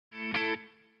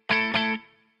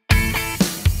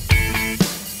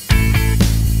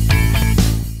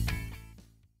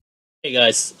Hey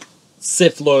guys,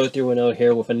 Sith Lord 310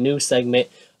 here with a new segment,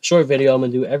 a short video I'm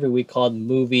going to do every week called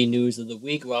Movie News of the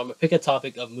Week, where I'm going to pick a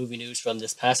topic of movie news from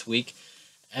this past week,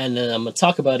 and then I'm going to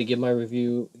talk about it, give my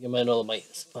review, give my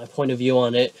point of view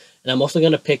on it, and I'm also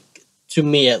going to pick, to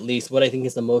me at least, what I think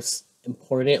is the most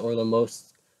important or the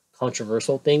most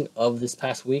controversial thing of this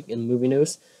past week in movie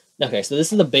news. Okay, so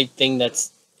this is the big thing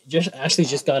that's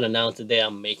just got announced the day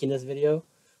I'm making this video,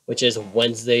 which is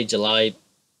Wednesday, July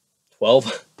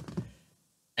 12th.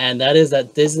 And that is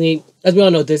that Disney, as we all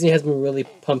know, Disney has been really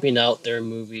pumping out their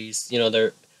movies,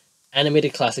 their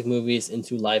animated classic movies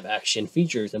into live action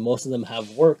features. And most of them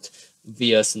have worked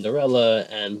via Cinderella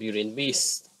and Beauty and the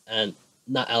Beast, and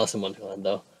not Alice in Wonderland,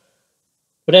 though.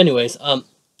 But anyways,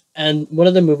 and one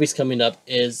of the movies coming up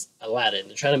is Aladdin.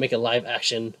 They're trying to make a live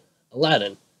action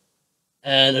Aladdin.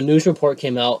 And a news report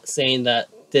came out saying that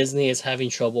Disney is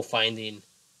having trouble finding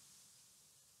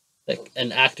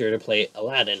an actor to play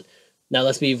Aladdin. Now,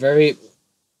 let's be very...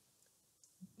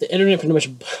 The internet pretty much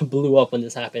blew up when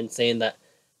this happened, saying that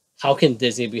how can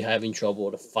Disney be having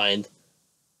trouble to find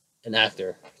an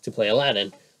actor to play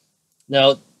Aladdin?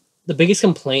 Now, the biggest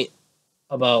complaint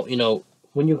about,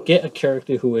 when you get a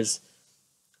character who is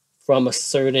from a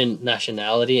certain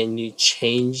nationality and you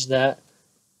change that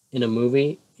in a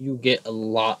movie, you get a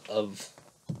lot of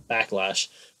backlash.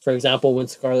 For example, when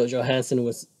Scarlett Johansson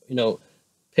was,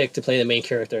 picked to play the main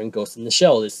character in Ghost in the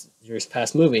Shell, this year's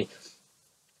past movie,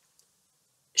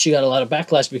 she got a lot of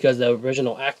backlash because the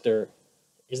original actor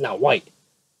is not white.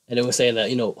 And it was saying that,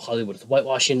 Hollywood is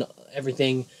whitewashing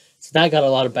everything. So that got a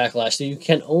lot of backlash. So you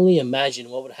can only imagine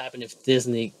what would happen if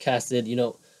Disney casted,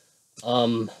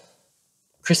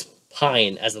 Chris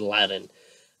Pine as Aladdin.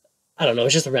 I don't know,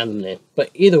 it's just a random name. But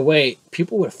either way,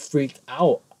 people would have freaked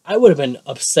out. I would have been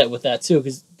upset with that too,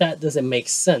 because that doesn't make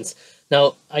sense.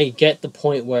 Now, I get the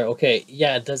point where, okay,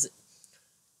 yeah, the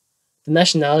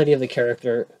nationality of the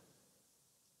character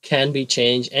can be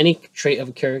changed. Any trait of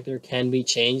a character can be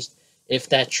changed if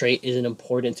that trait isn't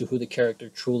important to who the character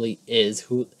truly is.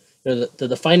 The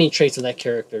defining traits of that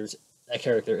character.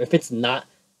 If it's not,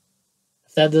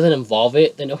 if that doesn't involve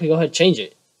it, then okay, go ahead, change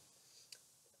it.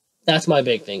 That's my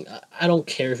big thing. I don't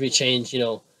care if you change,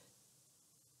 I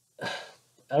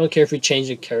don't care if you change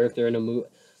a character in a movie.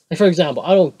 Like, for example,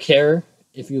 I don't care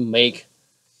if you make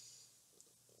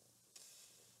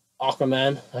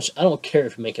Aquaman. I don't care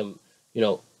if you make him,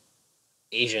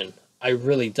 Asian. I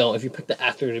really don't. If you pick the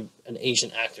actor, an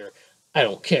Asian actor, I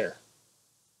don't care.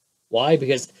 Why?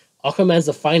 Because Aquaman's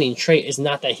defining trait is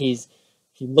not that he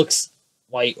looks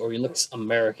white or he looks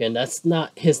American. That's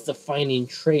not his defining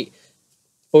trait.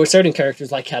 But with certain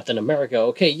characters like Captain America,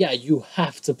 okay, yeah, you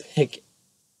have to pick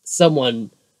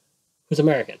someone who's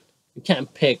American. You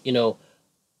can't pick, a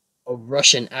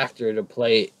Russian actor to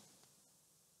play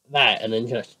that and then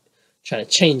try to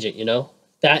change it,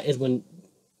 That is when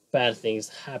bad things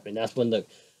happen.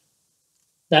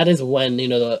 That is when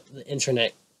the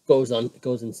internet goes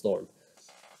in storm.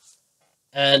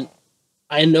 And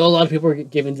I know a lot of people are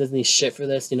giving Disney shit for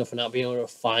this, for not being able to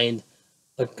find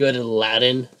a good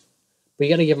Aladdin. But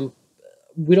you gotta give them...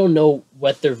 We don't know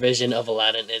what their vision of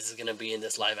Aladdin is going to be in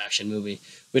this live-action movie.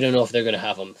 We don't know if they're going to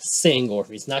have him sing, or if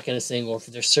he's not going to sing, or if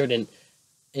there's certain,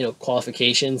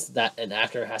 qualifications that an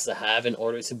actor has to have in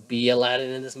order to be Aladdin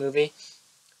in this movie.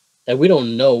 That we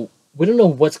don't know. We don't know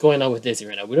what's going on with Disney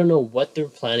right now. We don't know what they're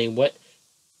planning,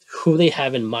 who they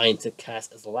have in mind to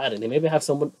cast as Aladdin. They maybe have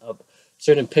a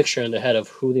certain picture in their head of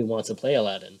who they want to play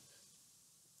Aladdin.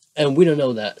 And we don't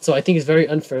know that. So I think it's very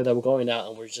unfair that we're going out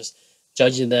and we're just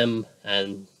judging them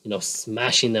and,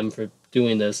 smashing them for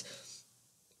doing this.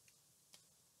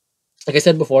 Like I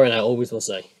said before, and I always will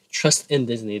say, trust in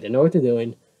Disney. They know what they're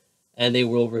doing, and they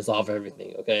will resolve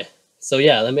everything, okay? So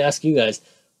yeah, let me ask you guys,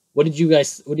 what do you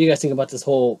guys think about this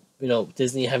whole,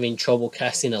 Disney having trouble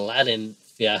casting Aladdin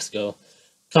fiasco?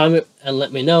 Comment and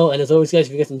let me know. And as always, guys,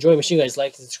 if you guys enjoy, make sure you guys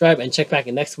like and subscribe, and check back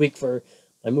in next week for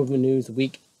my movie news of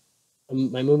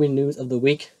the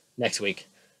week next week.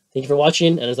 Thank you for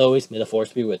watching, and as always, may the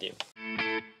force be with you.